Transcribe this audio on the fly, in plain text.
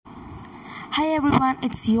Hi everyone,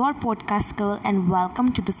 it's your podcast girl and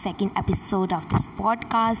welcome to the second episode of this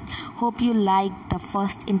podcast. Hope you liked the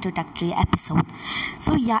first introductory episode.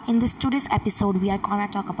 In this today's episode we are gonna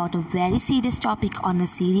talk about a very serious topic on a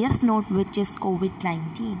serious note, which is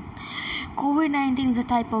COVID-19. COVID-19 is a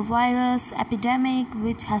type of virus epidemic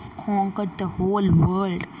which has conquered the whole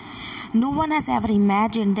world. No one has ever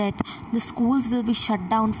imagined that the schools will be shut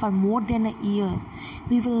down for more than a year.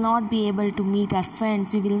 We will not be able to meet our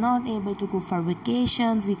friends. We will not be able to go for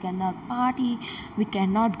vacations. We cannot party. We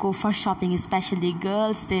cannot go for shopping, especially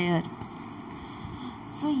girls there.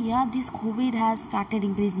 This COVID has started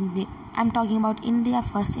increasing. I'm talking about India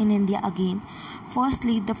first. In India again.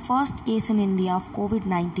 Firstly, the first case in India of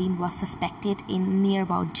COVID-19 was suspected in near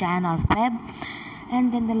about Jan or Feb.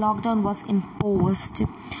 And then the lockdown was imposed,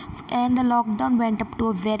 and the lockdown went up to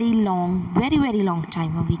a very long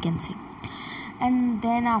time, we can say. And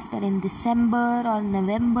then after in December or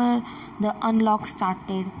November, the unlock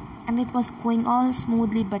started, and it was going all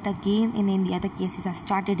smoothly. But again in India, the cases have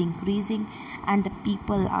started increasing, and the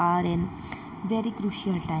people are in very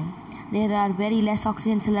crucial time. There are very less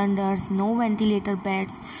oxygen cylinders, no ventilator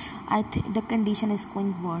beds. I think the condition is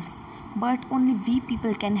going worse. But only we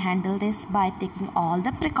people can handle this by taking all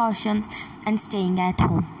the precautions and staying at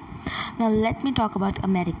home. Now let me talk about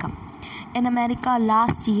America. In America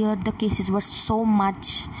last year, the cases were so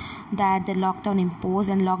much that the lockdown imposed,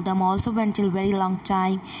 and lockdown also went till very long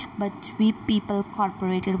time. But we people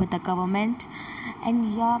cooperated with the government,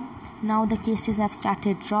 and now the cases have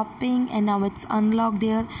started dropping, and now it's unlocked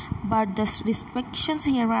there. But the restrictions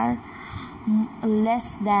here are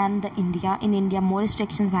less than the India. In India, more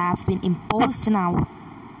restrictions have been imposed now.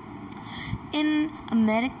 In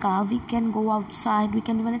America, we can go outside, we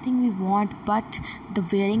can do anything we want, but the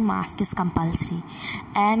wearing mask is compulsory.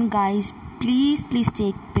 And guys, please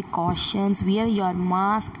take precautions, wear your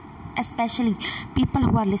mask. Especially people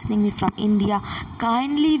who are listening me from India,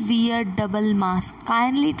 kindly wear double mask,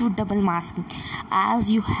 kindly do double masking, as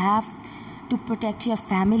you have to protect your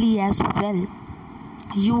family as well.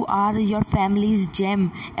 You are your family's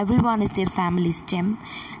gem. Everyone is their family's gem.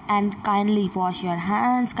 And kindly wash your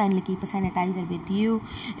hands, kindly keep a sanitizer with you.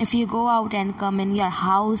 If you go out and come in your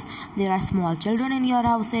house, there are small children in your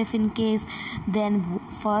house, if in case, then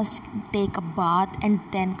first take a bath and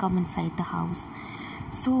then come inside the house.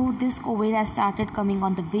 So this COVID has started coming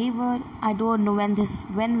on the waiver. I don't know when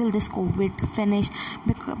will this COVID finish,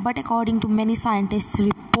 but according to many scientists'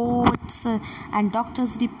 reports and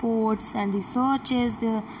doctors' reports and researches,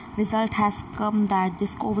 the result has come that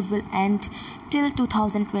this COVID will end till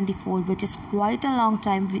 2024, which is quite a long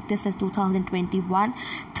time. This is 2021,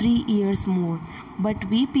 3 years more. But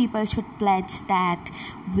we people should pledge that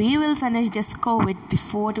we will finish this COVID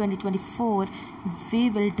before 2024. We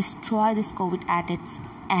will destroy this COVID at its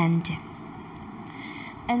end.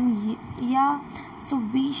 And so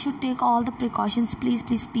we should take all the precautions, please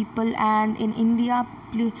people. And in India,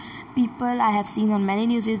 people, I have seen on many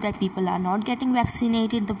news that people are not getting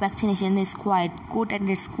vaccinated. The vaccination is quite good and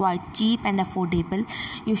it's quite cheap and affordable.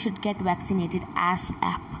 You should get vaccinated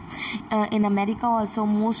ASAP. In America also,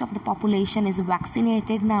 most of the population is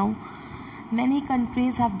vaccinated now. Many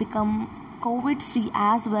countries have become COVID free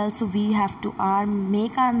as well, so we have to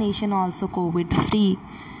make our nation also COVID free.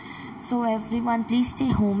 So everyone, please stay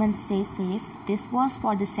home and stay safe. This was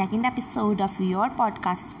for the second episode of your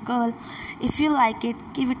podcast girl. If you like it,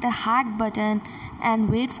 give it a heart button and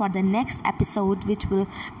wait for the next episode, which will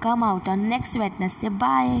come out on next Wednesday.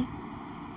 Bye.